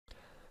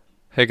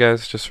Hey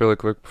guys, just really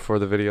quick before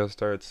the video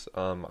starts,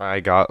 I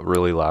got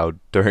really loud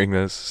during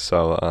this,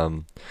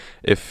 so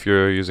if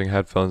you're using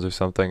headphones or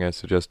something, I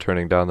suggest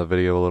turning down the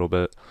video a little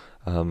bit.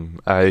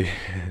 I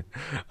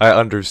I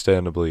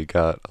understandably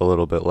got a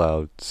little bit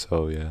loud,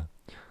 so yeah.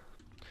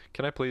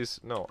 Can I please?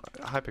 No,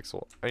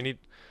 Hypixel. I need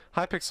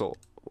Hypixel.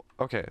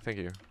 Okay, thank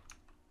you.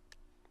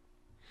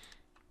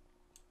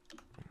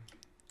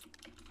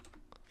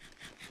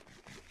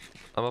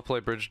 I'm gonna play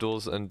bridge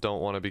duels and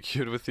don't want to be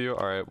queued with you.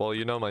 Alright, well,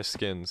 you know my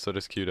skin, so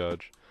just Q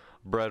dodge.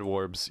 Bread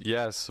warbs.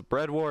 Yes,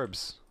 bread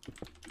warbs.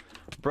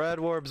 Bread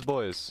warbs,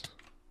 boys.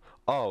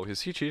 Oh,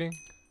 is he cheating?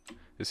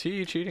 Is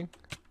he cheating?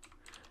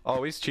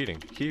 Oh, he's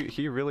cheating.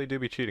 He really do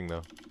be cheating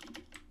though.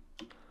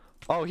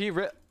 Oh, he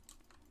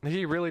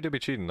really do be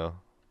cheating though.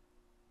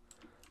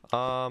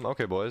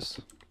 Okay,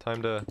 boys.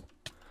 Time to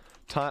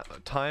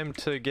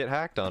get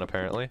hacked on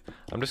apparently.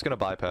 I'm just gonna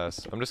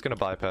bypass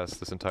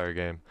this entire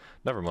game.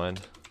 Never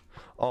mind.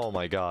 Oh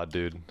my god,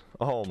 dude.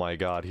 Oh my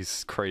god,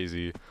 he's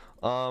crazy.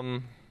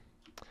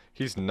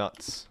 He's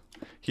nuts.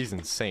 He's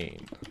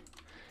insane.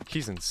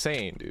 He's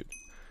insane, dude.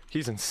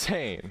 He's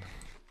insane.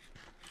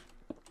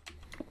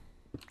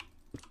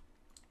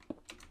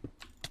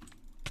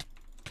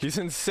 He's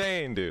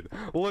insane, dude.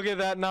 Look at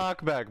that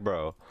knockback,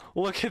 bro.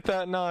 Look at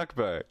that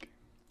knockback.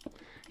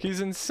 He's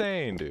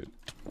insane, dude.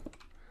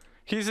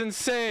 He's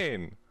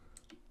insane.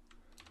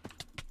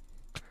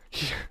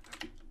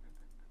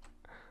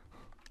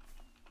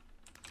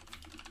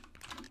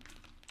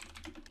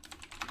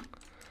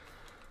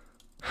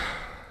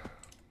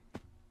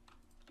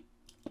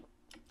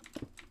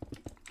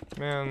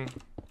 Man,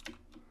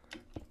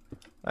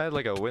 I had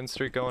like a win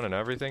streak going and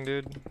everything,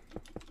 dude.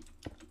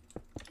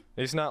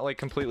 He's not like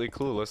completely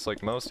clueless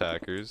like most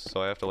hackers,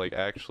 so I have to like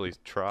actually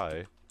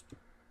try.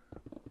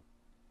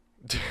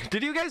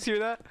 Did you guys hear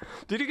that?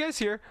 Did you guys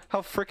hear how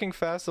freaking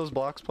fast those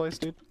blocks place,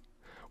 dude?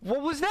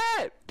 What was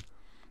that?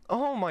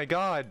 Oh my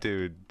god,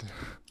 dude.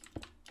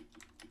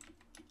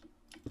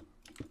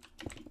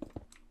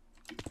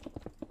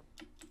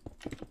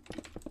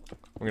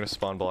 I'm gonna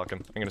spawn block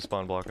him.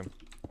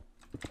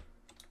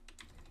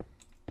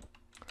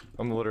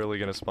 I'm literally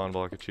gonna spawn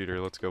block a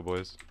cheater. Let's go,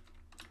 boys.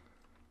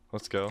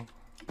 Let's go.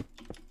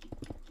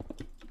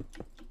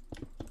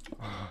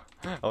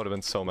 I would have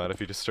been so mad if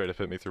he just straight up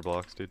hit me through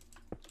blocks, dude.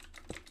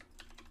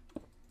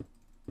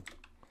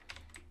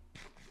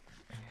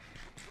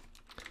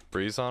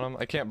 Breeze on him?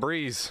 I can't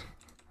breeze.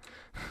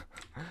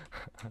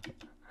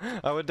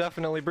 I would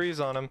definitely breeze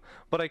on him,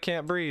 but I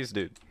can't breeze,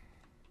 dude.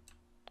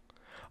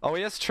 Oh,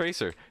 he has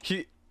Tracer.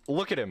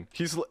 Look at him.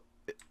 He's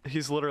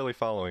literally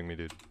following me,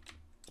 dude.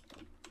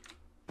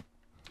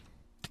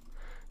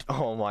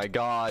 Oh my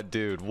god,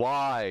 dude.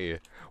 Why?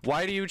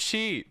 Why do you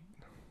cheat?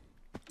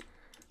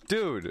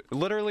 Dude,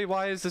 literally,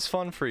 why is this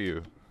fun for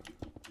you?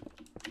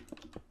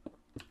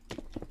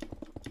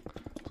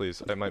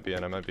 Please, I might be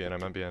in.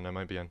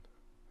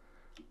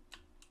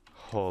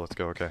 Oh, let's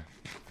go, okay.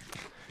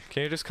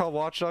 Can you just call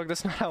Watchdog?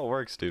 That's not how it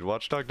works, dude.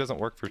 Watchdog doesn't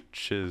work for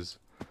chiz.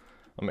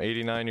 I'm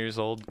 89 years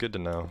old. Good to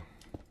know.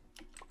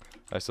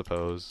 I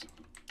suppose.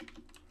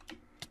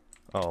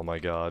 Oh my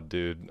god,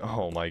 dude.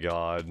 Oh my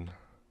god.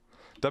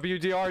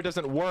 WDR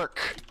doesn't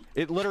work.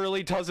 It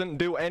literally doesn't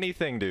do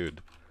anything,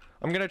 dude.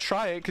 I'm gonna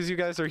try it because you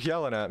guys are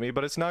yelling at me,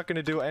 but it's not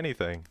gonna do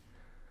anything.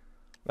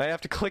 I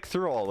have to click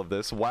through all of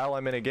this while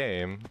I'm in a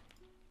game.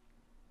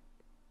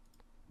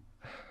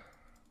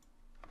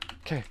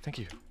 Okay, thank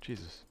you.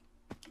 Jesus.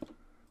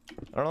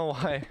 I don't know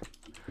why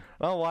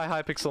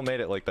Hypixel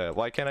made it like that.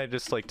 Why can't I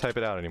just like type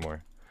it out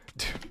anymore?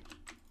 Dude.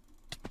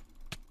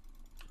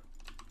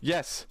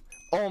 Yes!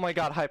 Oh my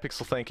god,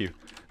 Hypixel, thank you.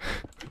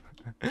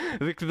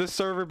 The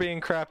server being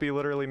crappy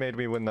literally made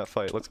me win that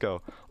fight. Let's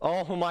go.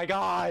 Oh my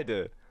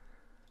god!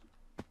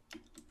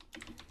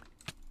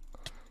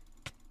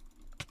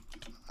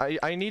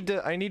 I need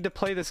to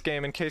play this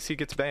game in case he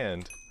gets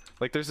banned.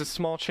 Like there's a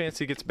small chance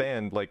he gets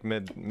banned like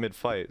mid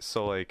fight,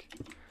 so like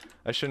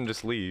I shouldn't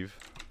just leave.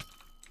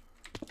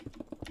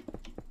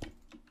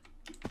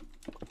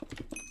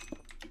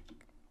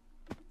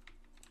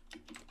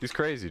 He's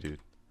crazy, dude.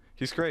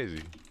 He's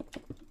crazy.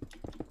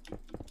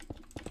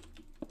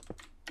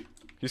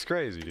 He's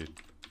crazy, dude.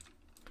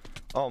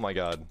 Oh my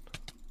god.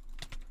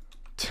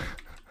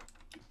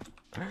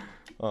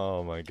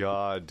 Oh my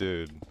god,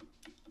 dude.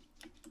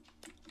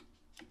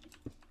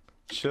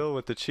 Chill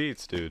with the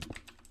cheats, dude.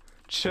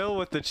 Chill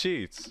with the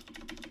cheats.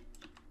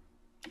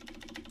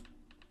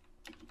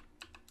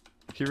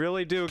 You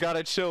really do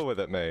gotta chill with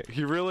it, mate.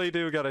 You really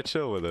do gotta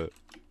chill with it.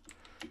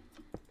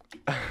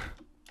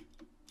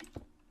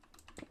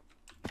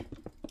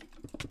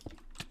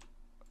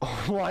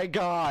 Oh my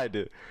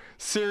god!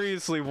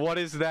 Seriously, what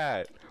is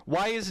that?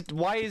 Why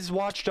is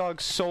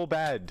Watchdog so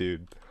bad,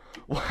 dude?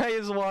 Why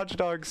is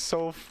Watchdog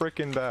so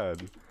freaking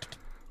bad?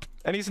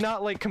 And he's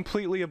not like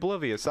completely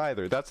oblivious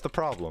either. That's the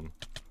problem.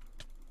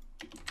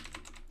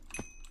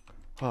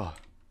 Oh.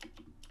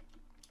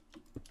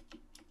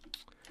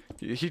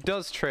 He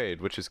does trade,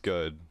 which is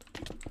good.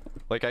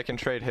 Like I can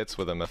trade hits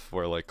with him if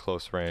we're like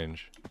close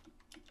range.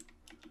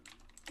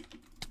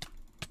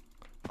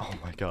 Oh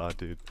my god,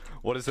 dude.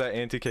 What is that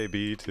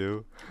anti-KB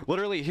too?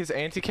 Literally, his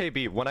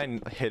anti-KB, when I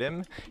hit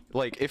him,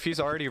 like, if he's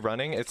already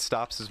running, it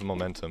stops his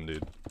momentum,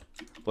 dude.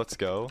 Let's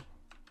go.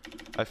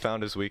 I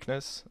found his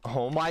weakness.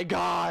 Oh my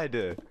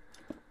god!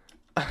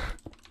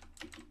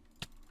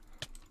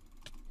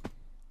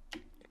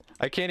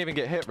 I can't even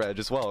get hit reg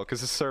as well,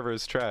 because his server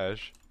is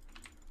trash.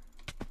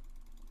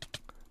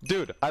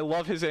 Dude, I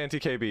love his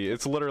anti-KB.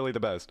 It's literally the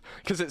best.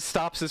 Because it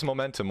stops his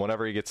momentum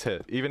whenever he gets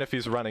hit, even if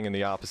he's running in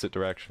the opposite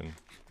direction.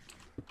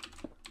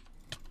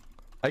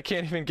 I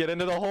can't even get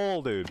into the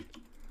hole, dude.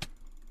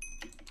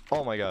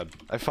 Oh my god.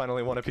 I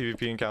finally won a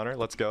PvP encounter.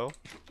 Let's go.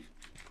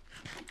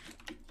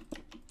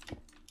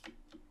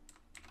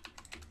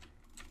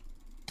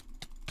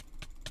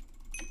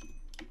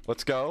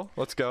 Let's go.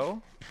 Let's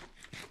go.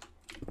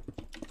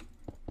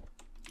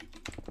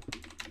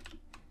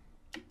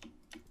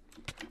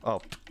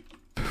 Oh.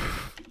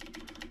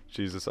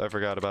 Jesus, I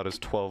forgot about his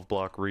 12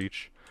 block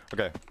reach.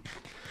 Okay.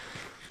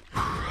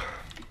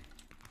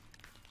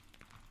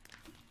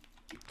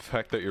 The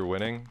fact that you're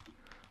winning?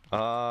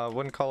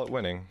 Wouldn't call it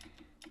winning.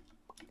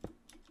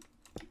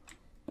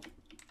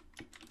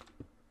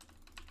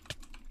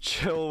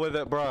 Chill with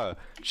it, bruh.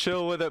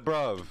 Chill with it,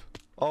 bruv.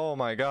 Oh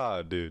my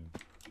god, dude.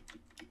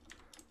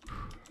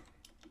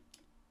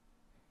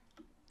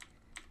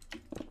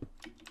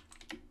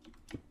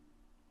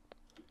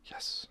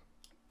 Yes.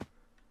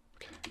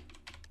 Okay.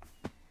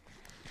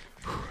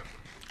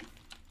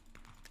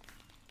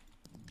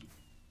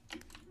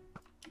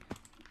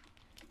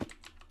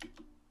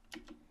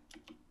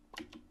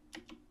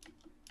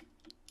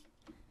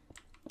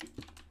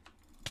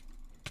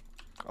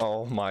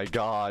 Oh my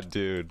god,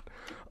 dude.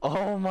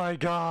 Oh my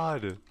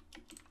god.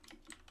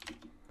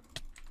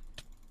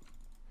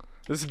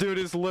 This dude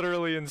is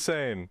literally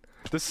insane.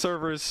 This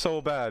server is so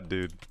bad,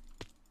 dude.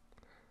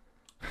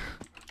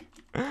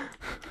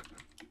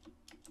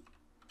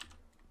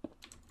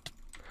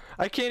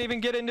 I can't even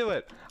get into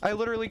it. I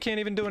literally can't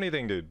even do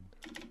anything, dude.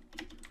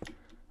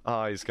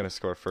 Ah, he's gonna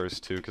score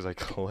first too because I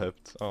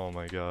clipped. Oh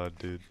my god,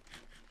 dude.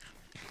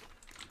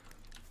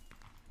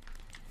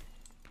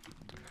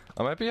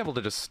 I might be able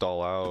to just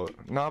stall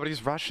out. Nah, but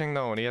he's rushing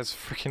though, and he has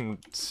freaking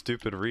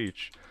stupid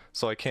reach.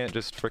 So I can't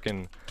just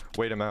freaking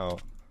wait him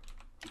out.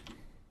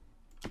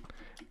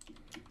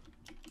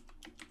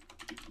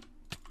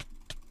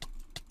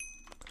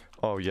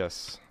 Oh,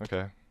 yes.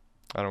 Okay.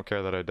 I don't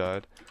care that I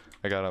died.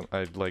 I got him.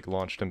 I, like,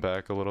 launched him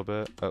back a little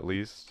bit, at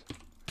least.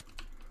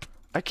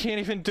 I can't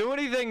even do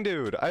anything,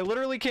 dude! I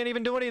literally can't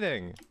even do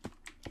anything!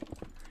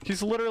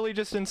 He's literally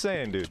just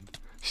insane, dude.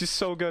 He's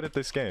so good at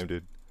this game,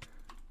 dude.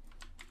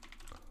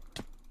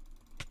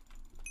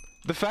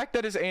 The fact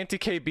that his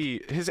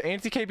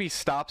anti-KB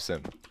stops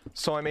him,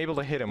 so I'm able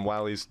to hit him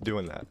while he's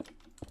doing that.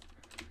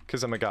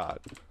 Because I'm a god.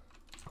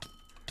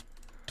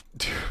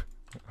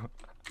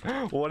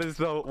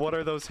 What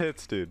are those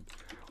hits, dude?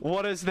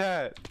 What is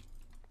that?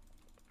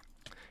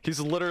 He's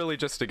literally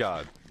just a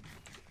god.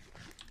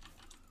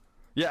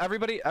 Yeah,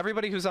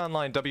 everybody who's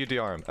online,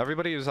 WDR him.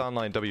 Everybody who's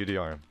online,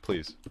 WDR him,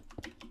 please.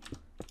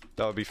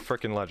 That would be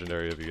freaking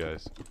legendary of you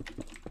guys.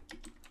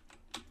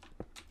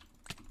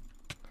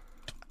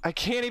 I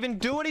can't even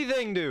do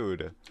anything,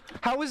 dude!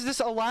 How is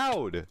this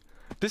allowed?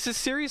 This is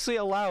seriously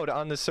allowed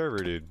on this server,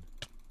 dude.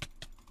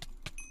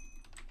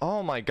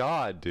 Oh my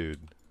god, dude.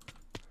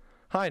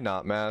 Hi,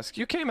 Not Mask.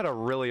 You came at a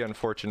really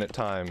unfortunate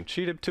time.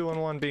 Cheated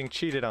 2-on-1 being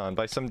cheated on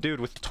by some dude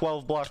with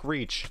 12 block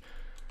reach.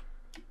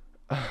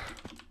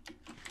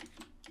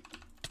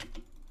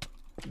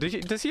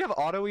 Does he have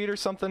auto eat or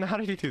something? How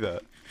did he do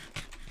that?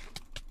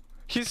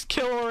 He's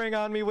killing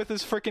on me with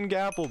his freaking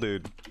gapple,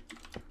 dude.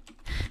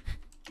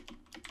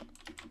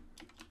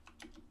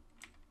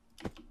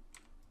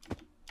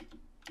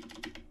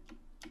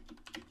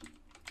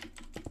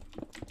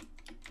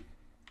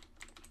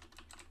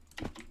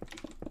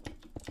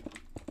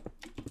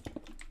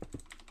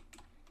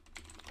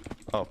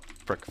 Oh,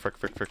 frick.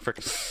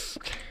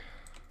 Okay.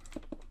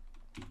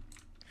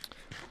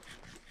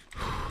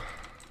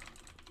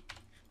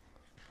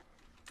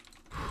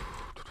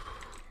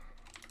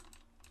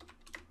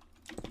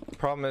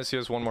 Problem is he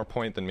has one more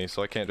point than me,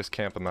 so I can't just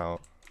camp him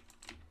out.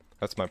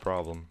 That's my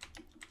problem.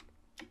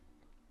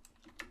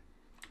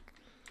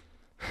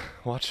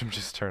 Watch him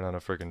just turn on a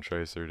freaking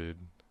tracer,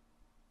 dude.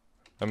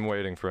 I'm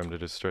waiting for him to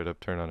just straight up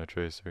turn on a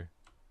tracer.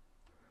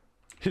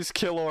 His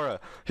kill aura!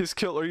 His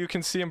kill aura, you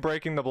can see him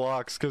breaking the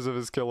blocks because of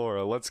his kill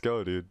aura. Let's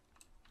go, dude.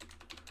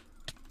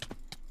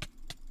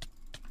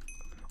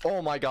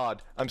 Oh my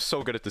god, I'm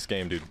so good at this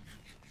game, dude.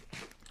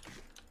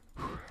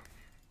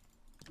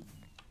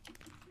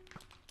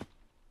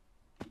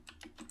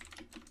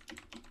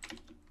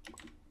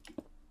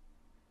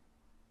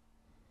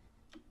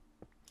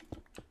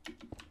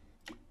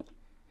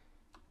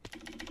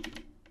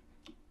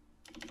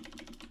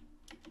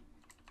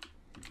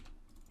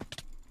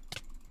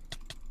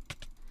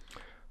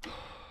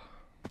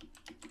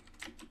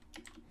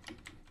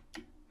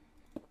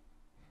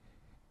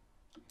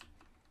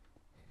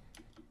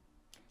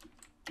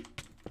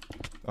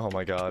 Oh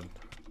my god.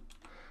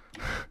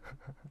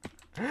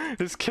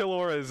 His kill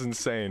aura is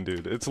insane,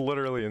 dude. It's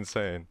literally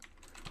insane.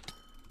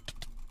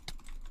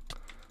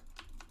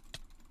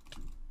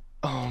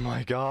 Oh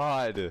my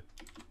god.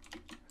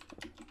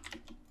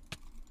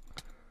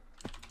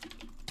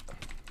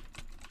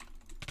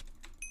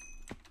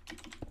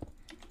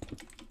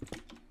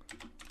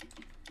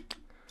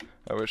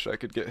 I wish I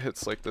could get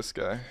hits like this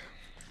guy.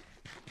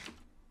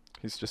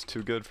 He's just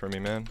too good for me,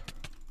 man.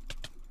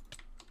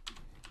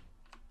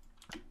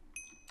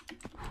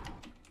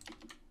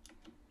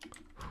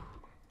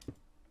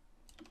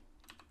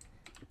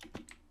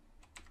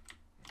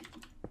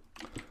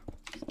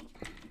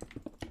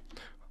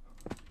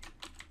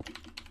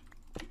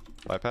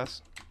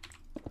 Bypass?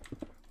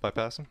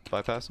 Bypass him?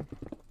 Bypass him?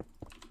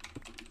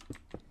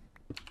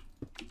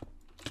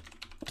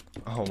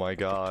 Oh my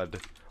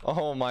god.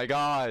 Oh my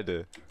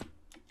god!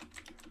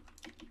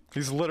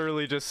 He's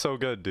literally just so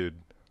good, dude.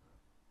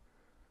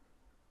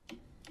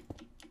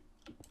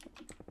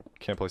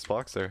 Can't place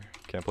blocks there.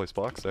 Can't place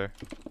blocks there.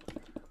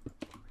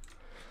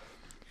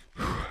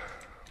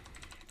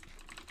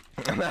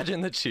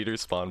 Imagine the cheater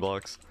spawn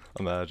blocks.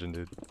 Imagine,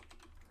 dude.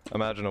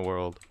 Imagine a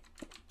world.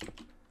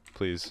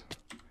 Please.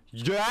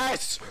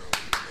 Yes!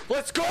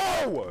 Let's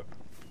go!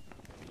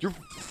 You're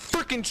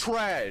freaking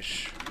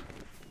trash!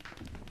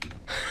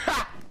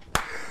 Ha!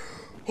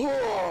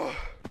 Oh!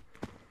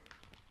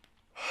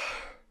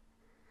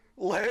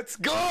 Let's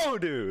go,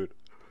 dude!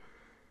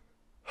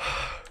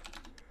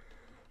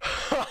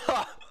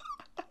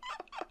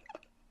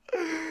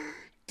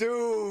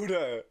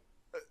 Dude!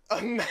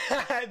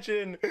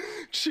 Imagine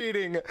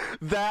cheating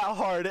that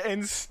hard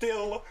and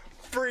still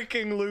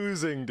freaking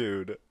losing,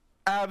 dude.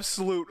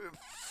 Absolute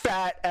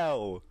fat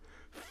L.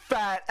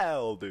 Fat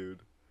L,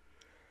 dude.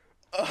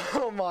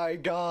 Oh my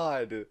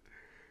god.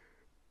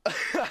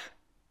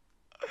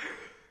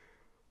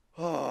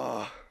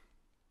 Oh.